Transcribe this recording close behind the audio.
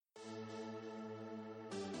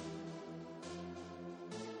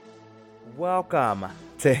Welcome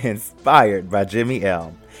to Inspired by Jimmy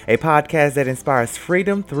L, a podcast that inspires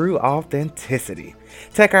freedom through authenticity.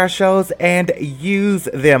 Take our shows and use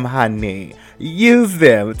them, honey. Use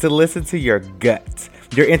them to listen to your gut,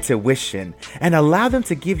 your intuition, and allow them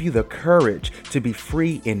to give you the courage to be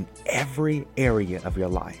free in every area of your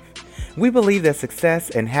life. We believe that success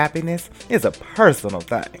and happiness is a personal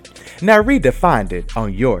thing. Now redefine it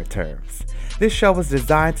on your terms. This show is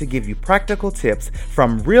designed to give you practical tips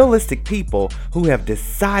from realistic people who have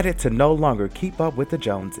decided to no longer keep up with the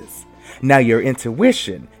Joneses. Now your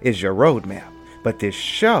intuition is your roadmap, but this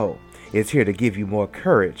show is here to give you more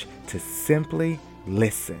courage to simply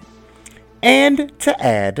listen. And to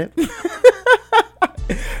add,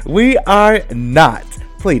 we are not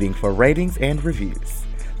pleading for ratings and reviews,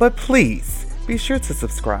 but please be sure to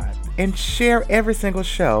subscribe and share every single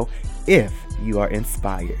show if you are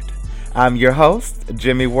inspired. I'm your host,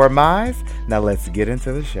 Jimmy Warmize. Now let's get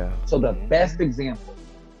into the show. So the best example,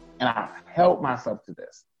 and I held myself to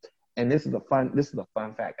this, and this is a fun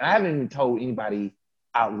fact. And I haven't even told anybody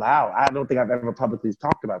out loud. I don't think I've ever publicly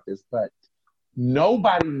talked about this, but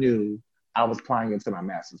nobody knew I was applying into my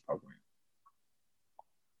master's program.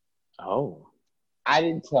 Oh. I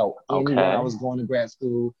didn't tell anyone I was going to grad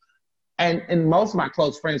school. And most of my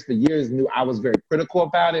close friends for years knew I was very critical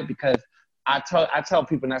about it because I tell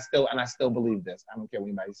people, and I still believe this. I don't care what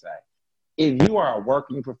anybody say. If you are a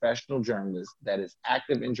working professional journalist that is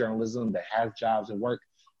active in journalism, that has jobs and work,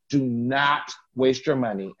 do not waste your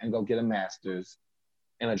money and go get a master's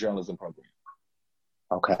in a journalism program.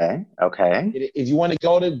 Okay. If you want to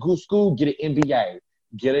go to school, get an MBA,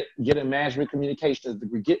 get a management communications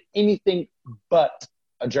degree, get anything but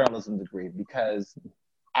a journalism degree, because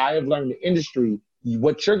I have learned the industry.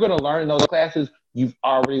 What you're going to learn in those classes, you've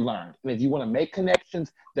already learned. And if you want to make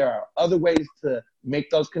connections, there are other ways to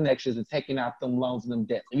make those connections and taking out them loans and them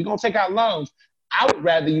debts. If you're going to take out loans, I would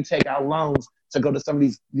rather you take out loans to go to some of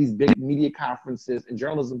these big media conferences and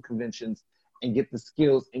journalism conventions and get the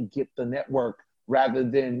skills and get the network, rather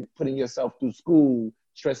than putting yourself through school,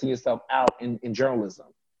 stressing yourself out in journalism.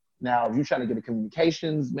 Now, if you're trying to get a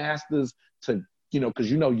communications master's to,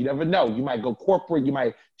 because you never know. You might go corporate, you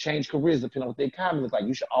might change careers depending on what the economy is like.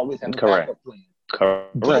 You should always have a backup plan.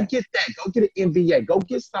 Correct. Go get that. Go get an MBA. Go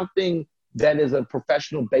get something that is a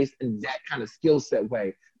professional based in that kind of skill set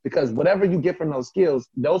way. Because whatever you get from those skills,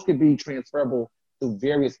 those could be transferable to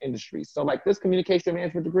various industries. So like this communication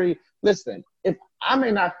management degree, listen, if I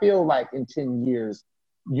may not feel like in 10 years,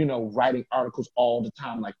 writing articles all the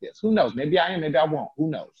time like this, who knows? Maybe I am, maybe I won't, who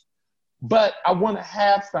knows? But I want to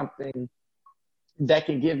have something that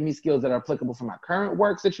can give me skills that are applicable for my current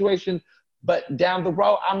work situation. But down the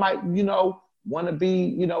road, I might, want to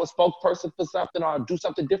be, a spokesperson for something or do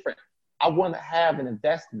something different. I want to have an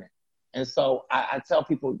investment. And so I tell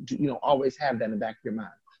people, always have that in the back of your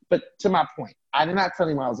mind. But to my point, I did not tell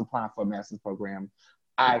anyone I was applying for a master's program.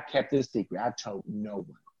 I kept it a secret. I told no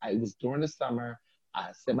one. It was during the summer.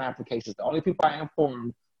 I sent my applications. The only people I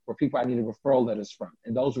informed were people I needed referral letters from.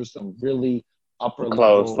 And those were some really upper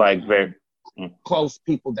close, level, very close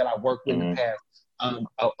people that I worked with in the past. On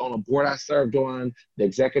a board I served on, the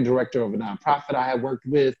executive director of a nonprofit I had worked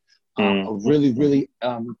with, a really, really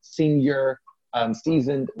senior,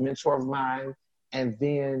 seasoned mentor of mine. And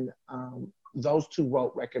then those two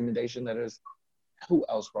wrote recommendation letters. Who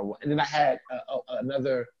else wrote one? And then I had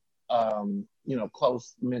another,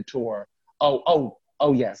 close mentor.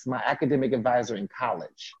 Oh, yes, my academic advisor in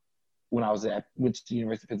college when I went to the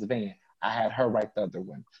University of Pennsylvania. I had her write the other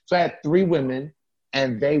one. So I had 3 women.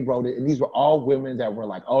 And they wrote it, and these were all women that were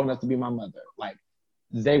like old enough to be my mother. Like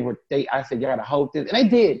I said, you gotta hold this, and they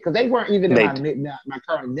did, because they weren't even in my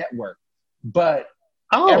current network. But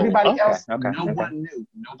everybody else, no one knew.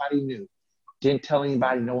 Nobody knew. Didn't tell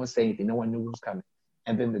anybody. No one said anything. No one knew what was coming.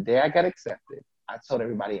 And then the day I got accepted, I told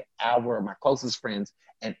everybody an hour, my closest friends,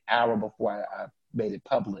 an hour before I made it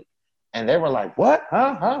public. And they were like, "What?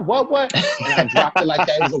 Huh? What?" And I dropped it like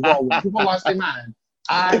that. It was a whirlwind. People lost their mind.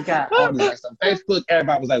 I got all this on Facebook.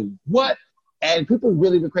 Everybody was like, "What?" And people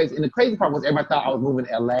really were crazy. And the crazy part was everybody thought I was moving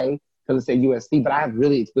to LA because it said USC, but I have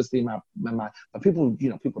really explicitly in my mind. But people,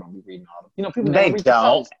 people don't be reading all of them. People they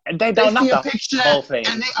don't. They don't. They see not a picture whole thing.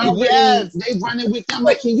 and they running with them. I'm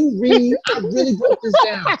like, "Can you read? I really wrote this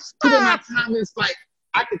down." People in my comments, like,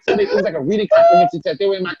 I could tell it was like a reading comprehension test. They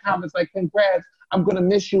were in my comments like, "Congrats, I'm gonna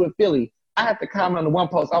miss you in Philly." I had to comment on the one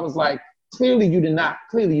post. I was like, Clearly you did not.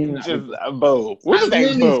 Just boo. What is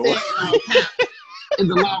that boo? In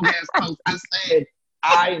the long ass post, I said,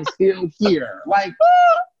 "I am still here." Like,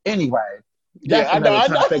 anyway, that's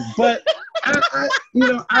another topic. But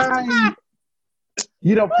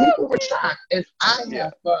People were shocked, and I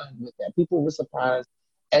had fun with that. People were surprised,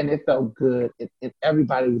 and it felt good. And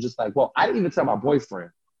everybody was just like, "Well," I didn't even tell my boyfriend.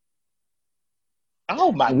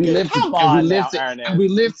 Oh my And God! Come on now, Ernest. And we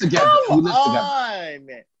lived together. Come on.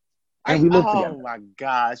 And we lived together. Oh my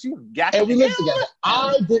gosh, you got and we lived together.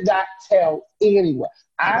 I did not tell anyone.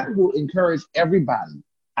 I will encourage everybody.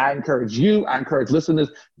 I encourage you. I encourage listeners.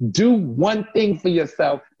 Do one thing for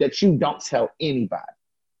yourself that you don't tell anybody.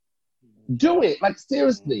 Do it. Like,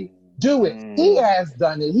 seriously, do it. He has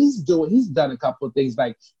done it. He's done a couple of things.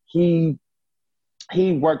 Like he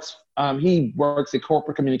works in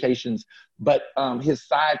corporate communications, but his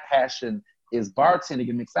side passion is bartending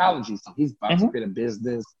and mixology. So he's about to create a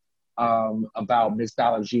business about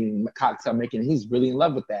mixology and cocktail making. He's really in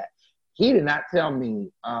love with that. He did not tell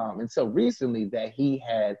me until recently that he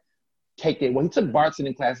had taken, well, he took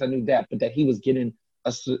bartending class, I knew that, but that he was getting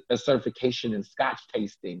a certification in Scotch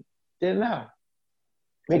tasting. Didn't know.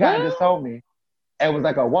 The guy just told me. And was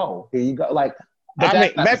like, oh, whoa, here you go. Like,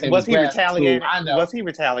 was he retaliating? I know. Was he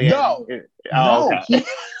retaliating? No, okay.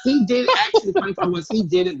 he did it. Actually, the funny thing was he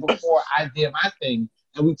did it before I did my thing.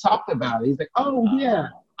 And we talked about it. He's like, oh, yeah,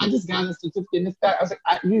 I just got a certificate in this guy. I was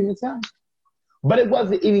like, you didn't tell me. But it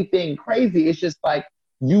wasn't anything crazy. It's just like,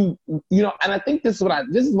 you know, and I think this is why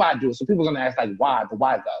I do it. So people are going to ask, like, why? But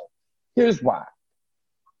why, though? Here's why.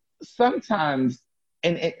 Sometimes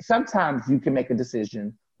you can make a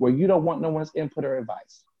decision where you don't want no one's input or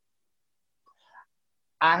advice.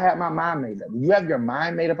 I have my mind made up. You have your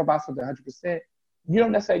mind made up about something 100%, you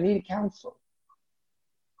don't necessarily need counsel.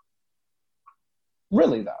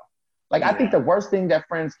 Really, though. Like, I think the worst thing that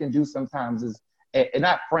friends can do sometimes is, and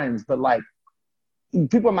not friends, but like,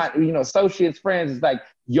 people might, associates, friends, is like,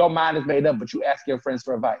 your mind is made up, but you ask your friends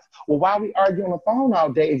for advice. Well, why we argue on the phone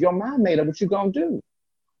all day? If your mind made up, what you gonna do?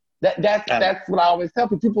 That's what I always tell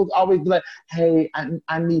people. People always be like, hey,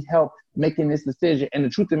 I need help making this decision. And the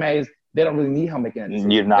truth of the matter is, they don't really need help making that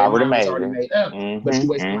decision. You've already made up, but you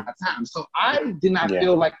wasting my time. So I did not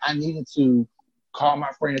feel like I needed to call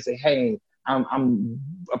my friend and say, hey, I'm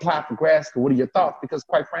applying for grad school. What are your thoughts? Because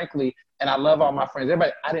quite frankly, and I love all my friends,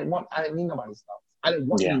 everybody, I didn't need nobody's thoughts. I didn't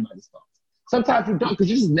want anybody's thoughts. Sometimes you don't, because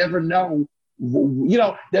you just never know.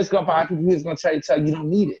 There's going to be people who's going to try to tell you don't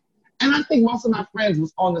need it. And I think most of my friends would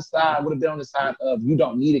have been on the side of you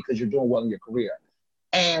don't need it because you're doing well in your career.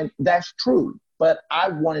 And that's true. But I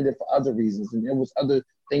wanted it for other reasons. And there was other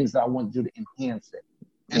things that I wanted to do to enhance it.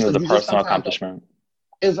 And it was a personal accomplishment.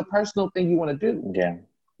 It was a personal thing you want to do. Yeah.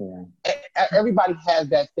 Everybody has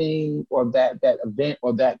that thing or that event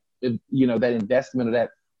or that, that investment or that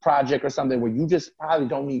project or something where you just probably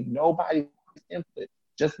don't need nobody's input.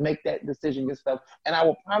 Just make that decision yourself. And I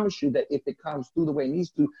will promise you that if it comes through the way it needs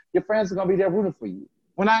to, your friends are going to be there rooting for you.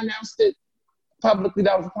 When I announced it publicly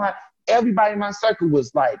that I was applying, everybody in my circle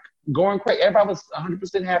was like going crazy. Everybody was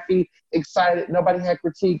 100% happy, excited. Nobody had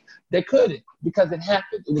critique. They couldn't because it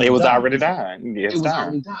happened. It was already done. It was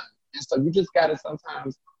already done. And so you just got to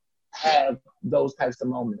sometimes have those types of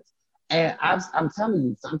moments. And I'm telling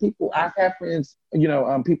you, some people, I've had friends,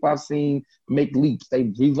 people I've seen make leaps.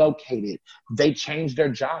 They relocated. They changed their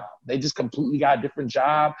job. They just completely got a different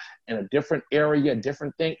job in a different area, a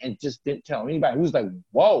different thing, and just didn't tell anybody. Who's like,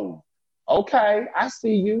 whoa, okay, I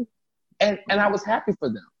see you. And I was happy for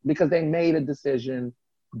them because they made a decision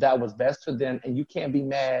that was best for them. And you can't be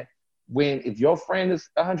mad if your friend is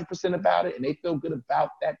 100% about it and they feel good about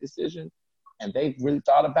that decision and they've really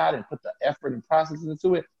thought about it and put the effort and process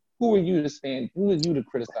into it. Who are you to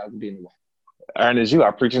criticize and be in the way? Ernest, you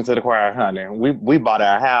are preaching to the choir, honey. We bought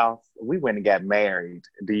our house. We went and got married.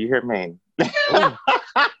 Do you hear me?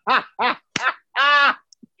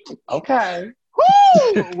 Okay.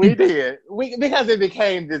 Woo! We did. Because it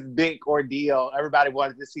became this big ordeal. Everybody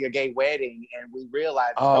wanted to see a gay wedding, and we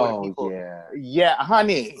realized people. Yeah,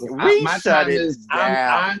 honey. My time is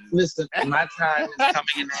down. Listen, my time is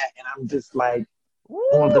coming in that, and I'm just like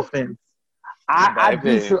on the fence. I have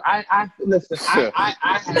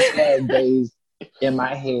had days in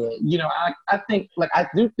my head. I think, I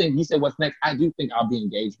do think, you said what's next. I do think I'll be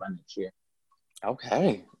engaged by next year.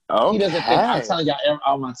 Okay. He doesn't think, I'm telling y'all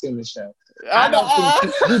on my team show. I don't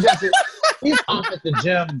think he doesn't. He's off at the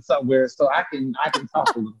gym somewhere, so I can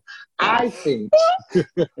talk to him. I think.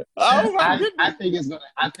 I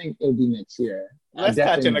think it'll be next year. Let's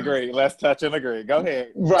touch and agree. Go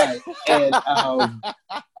ahead. Right. And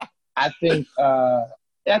I think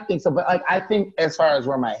so, but I think as far as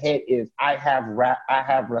where my head is, I have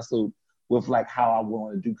wrestled with how I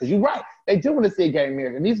want to do. Because you're right, they do want to see a gay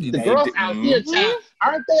marriage, and the girls out here, child,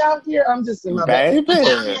 aren't they out here? I'm just in my baby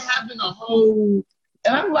having a whole,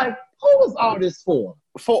 and I'm like, who was all this for?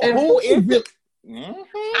 For and who is it?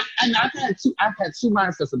 And I've had two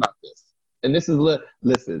mindsets about this. And this is,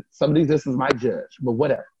 listen, some of these, this is my judge, but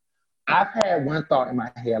whatever. I've had one thought in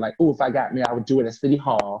my head, like, oh, if I got me, I would do it at City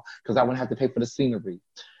Hall because I wouldn't have to pay for the scenery.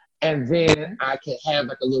 And then I could have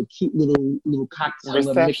like a little cute little cocktail,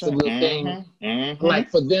 little mix of little thing, like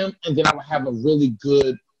for them. And then I would have a really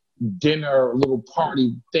good dinner, little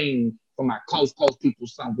party thing for my close people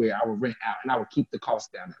somewhere. I would rent out and I would keep the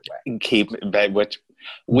cost down that way. Keep it, which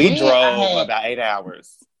we drove about 8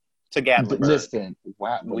 hours to Gatlinburg. Listen,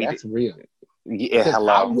 wow, that's real. Yeah,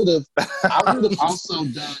 hello. I would have also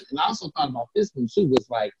done, and I also thought about this one too, was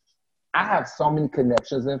like, I have so many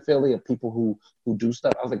connections in Philly of people who do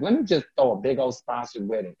stuff. I was like, let me just throw a big old sponsored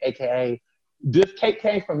wedding, aka this cake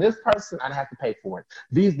came from this person, I'd have to pay for it.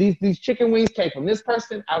 These chicken wings came from this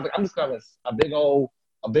person. I was like, I'm just gonna a big old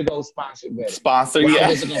sponsored wedding. Sponsor, yeah. I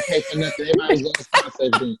wasn't gonna pay for nothing. Everybody was gonna sponsor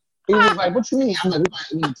everything. He was like, what you mean? I'm like,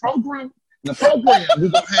 in the program, we're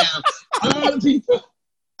gonna have all the people.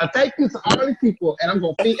 Thank you to all the people, and I'm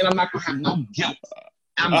gonna feed, and I'm not gonna have no guilt.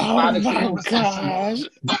 I'm gosh.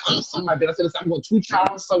 But also, I said, listen, I'm gonna tweet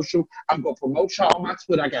y'all on social. I'm gonna promote y'all on my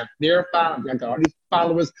Twitter. I got verified. I got all these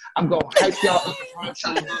followers. I'm gonna hype y'all up and promote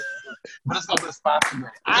y'all. But it's gonna be responsible.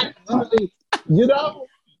 I literally,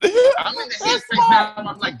 I'm in the headspace now.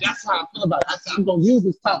 I'm like, that's how I feel about it. I said, I'm gonna use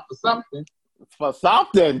this talk for something. For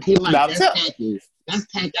something. He like, that's tacky. That's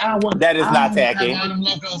tacky. That is not tacky.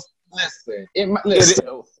 Listen,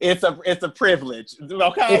 it's a privilege.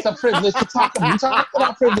 Okay, it's a privilege to talk about. We talk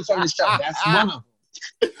about privilege on this show. That's one of them.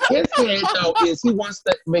 His head though is he wants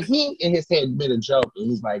to, but he in his head made a joke, and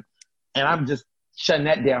he's like, and I'm just shutting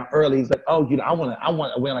that down early. He's like, oh, I want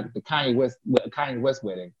to wear like the Kanye West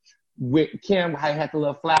wedding with Kim. I had the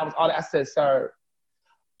little flowers, all that. I said, sir,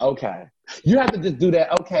 okay, you have to just do that.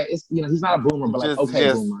 Okay, it's he's not a boomer, but like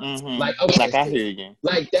boomer, like okay, like I hear you.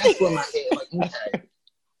 Like that's where my head like okay.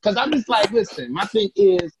 Because I'm just like, listen, my thing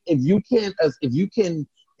is, if you can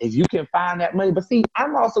find that money, but see,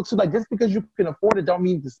 I'm also too like, just because you can afford it, don't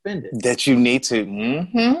mean to spend it. That you need to.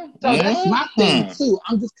 So that's my thing too.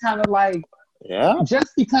 I'm just kind of like,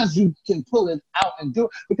 just because you can pull it out and do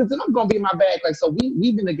it, because then I'm gonna be in my bag. Like, so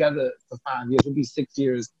we've been together for 5 years. We'll be 6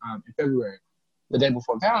 years in February, the day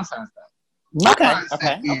before Valentine's Day. Okay.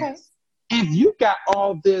 If you got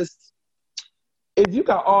all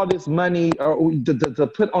this money or to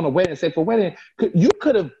put on a wedding, say for wedding, you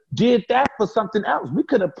could have did that for something else. We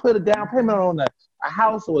could have put a down payment on a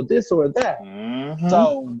house or this or that.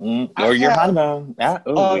 So or your honeymoon, or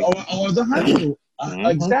the honeymoon,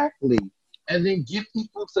 exactly. And then get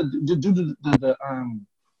people to do the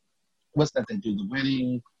what's that they do, the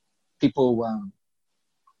wedding people,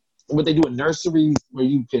 what they do in nurseries where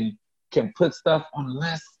you can put stuff on a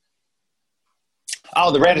list. Oh,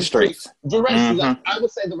 the registries. The registry. Like, I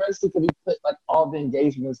would say the registry could be put like all the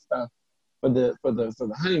engagement stuff for the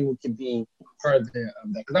honeymoon could be for that.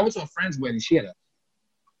 Because I went to a friend's wedding. She had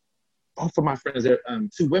both of my friends there,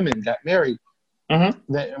 2 women got married.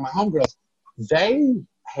 That my homegirls, they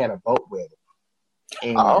had a boat wedding.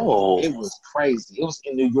 And it was crazy. It was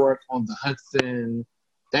in New York on the Hudson.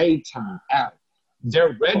 They turned out.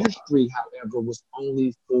 Their registry, however, was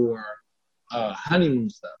only for honeymoon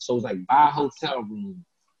stuff. So it was like buy a hotel room,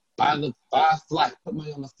 buy a flight, put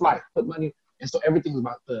money on the flight, put money, and so everything was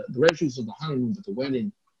about the registries of the honeymoon, but the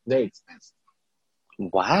wedding, they expensive.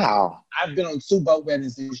 Wow. I've been on 2 boat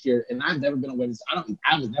weddings this year, and I've never been on weddings. I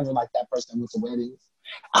was never like that person that went to weddings.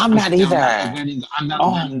 I'm not either. I'm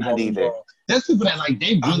not either. Girl. There's people that like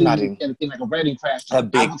they really look at a thing like a wedding crash. A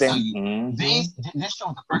big thing. This show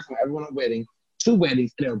was the first one everyone on a wedding. 2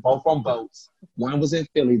 weddings, and they were both on boats. One was in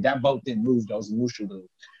Philly. That boat didn't move. That was in Mushaloo.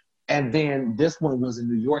 And then this one was in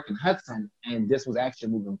New York and Hudson, and this was actually a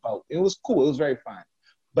moving boat. It was cool. It was very fun.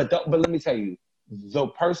 But let me tell you, the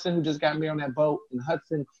person who just got married on that boat in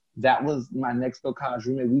Hudson, that was my next door college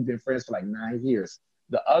roommate. We've been friends for like 9 years.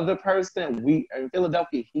 The other person, in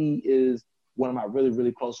Philadelphia, he is one of my really,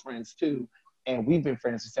 really close friends too. And we've been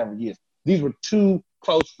friends for 7 years. These were 2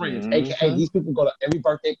 close friends, aka these people go to every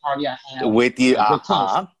birthday party I have with you.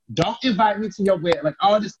 Don't invite me to your wedding, like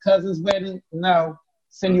this cousin's wedding. No,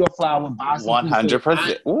 send you a flower, buy some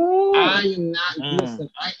 100%. I am not. Listen,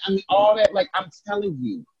 I mean all that. Like I'm telling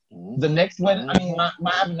you, the next wedding. I mean, I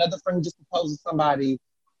have another friend who just proposed to somebody,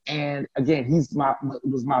 and again,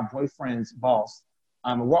 was my boyfriend's boss.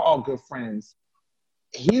 We're all good friends.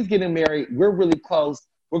 He's getting married. We're really close.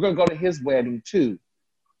 We're gonna go to his wedding too.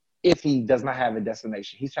 If he does not have a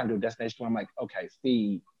destination, he's trying to do a destination where I'm like, okay,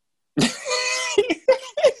 see,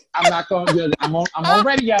 I'm not going to do it. I'm on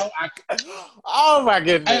radio. Oh my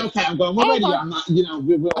goodness. Hey, okay, I'm going on radio. I'm not,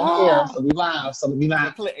 we're on air, so we live, so we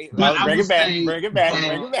live. But bring it back.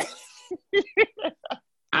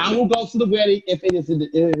 I will go to the wedding if it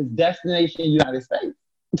is destination United States.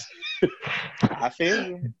 I feel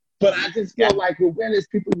you. But I just feel like with weddings,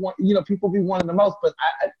 people want, people be wanting the most. But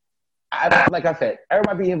I like I said,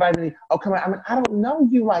 everybody be inviting me. Oh, come on. I mean, I don't know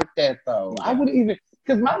you like that though. Yeah. I wouldn't even,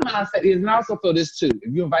 because my mindset is, and I also feel this too.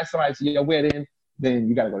 If you invite somebody to your wedding, then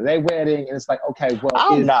you got to go to their wedding, and it's like, okay,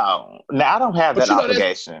 well, no, I don't have that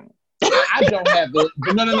obligation. I don't have it.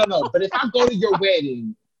 But no. But if I go to your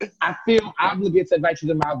wedding, I feel obligated to invite you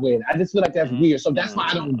to my wedding. I just feel like that's weird. So that's why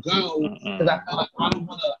I don't go, because I feel like I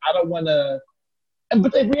don't want to.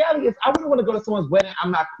 But the reality is, I wouldn't want to go to someone's wedding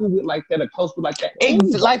I'm not cool with like that or close with like that.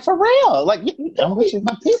 Like for real. Like,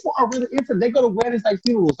 but people are really into. They go to weddings like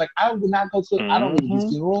funerals. Like I would not go to. I don't really do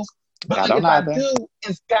funerals. But like, if I do,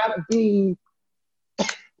 it's gotta be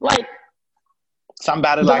like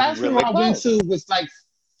somebody the like last really funeral I went to was like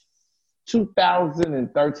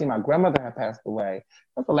 2013. My grandmother had passed away.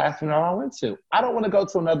 That's the last funeral I went to. I don't want to go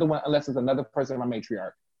to another one unless it's another person in my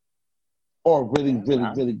matriarch. Or really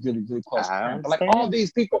close friends. Like all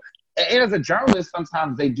these people, and as a journalist,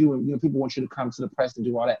 sometimes they do, and people want you to come to the press and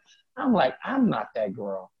do all that. I'm like, I'm not that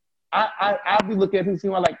girl. I'll be looking at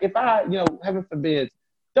people like, if I, heaven forbid,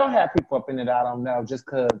 don't have people up in it I don't know just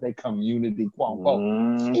because they community, quote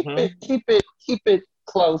unquote. Keep it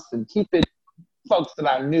close and keep it folks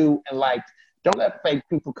that I knew and liked. Don't let fake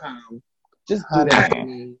people come. Just do that for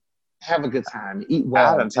me. Have a good time. Eat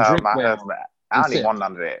well. I drink my husband. I don't even want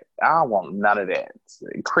none of that. I don't want none of that.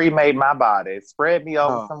 Cremate my body, spread me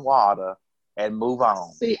over some water, and move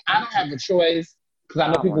on. See, I don't have a choice because I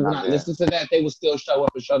know people will not listen to that. They will still show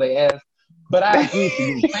up and show their ass. But I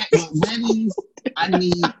agree with you. Weddings, I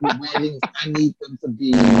need them to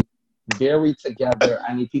be very together.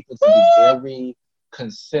 I need people to be very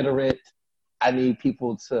considerate. I need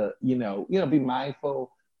people to, be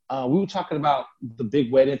mindful. We were talking about the big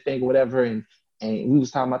wedding thing or whatever, and we was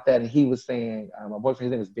talking about that, and he was saying, my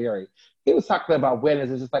boyfriend, his name is Barry, he was talking about weddings.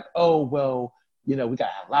 It's just like, oh, well, we got to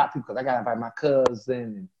have a lot of people because I got to invite my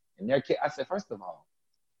cousin and their kid. I said, first of all,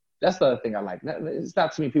 that's the other thing I like. It's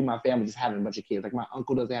not too many people in my family just having a bunch of kids. Like my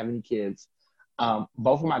uncle doesn't have any kids.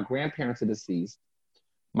 Both of my grandparents are deceased.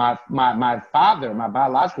 My father, my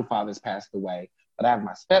biological father has passed away, but I have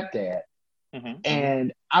my stepdad.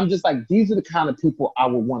 And I'm just like, these are the kind of people I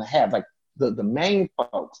would want to have. Like, the main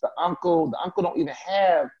folks, the uncle don't even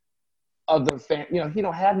have other family, he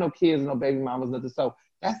don't have no kids, no baby mamas, nothing. So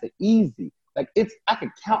that's the easy. Like I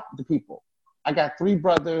can count the people. I got 3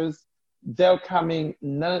 brothers. They're coming.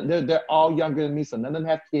 They're all younger than me, so none of them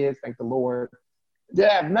have kids. Thank the Lord. They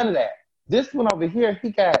have none of that. This one over here, he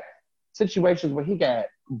got situations where he got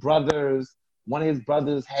brothers. One of his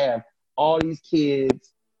brothers have all these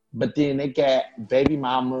kids. But then they got baby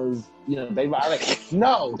mamas, baby mamas. Like,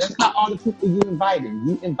 no, that's not all the people you inviting.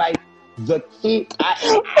 You invite the kid. I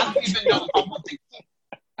don't even know if I want the kid.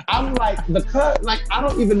 I'm like, I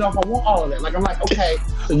don't even know if I want all of that. Like, I'm like, okay,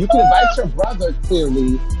 so you can invite your brother,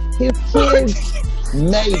 clearly. His kids,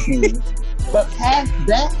 maybe. But past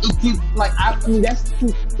that, it gets, like, that's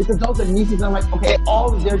true. Because those are nieces, and I'm like, okay,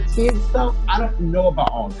 all of their kids, though, I don't know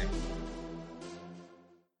about all that.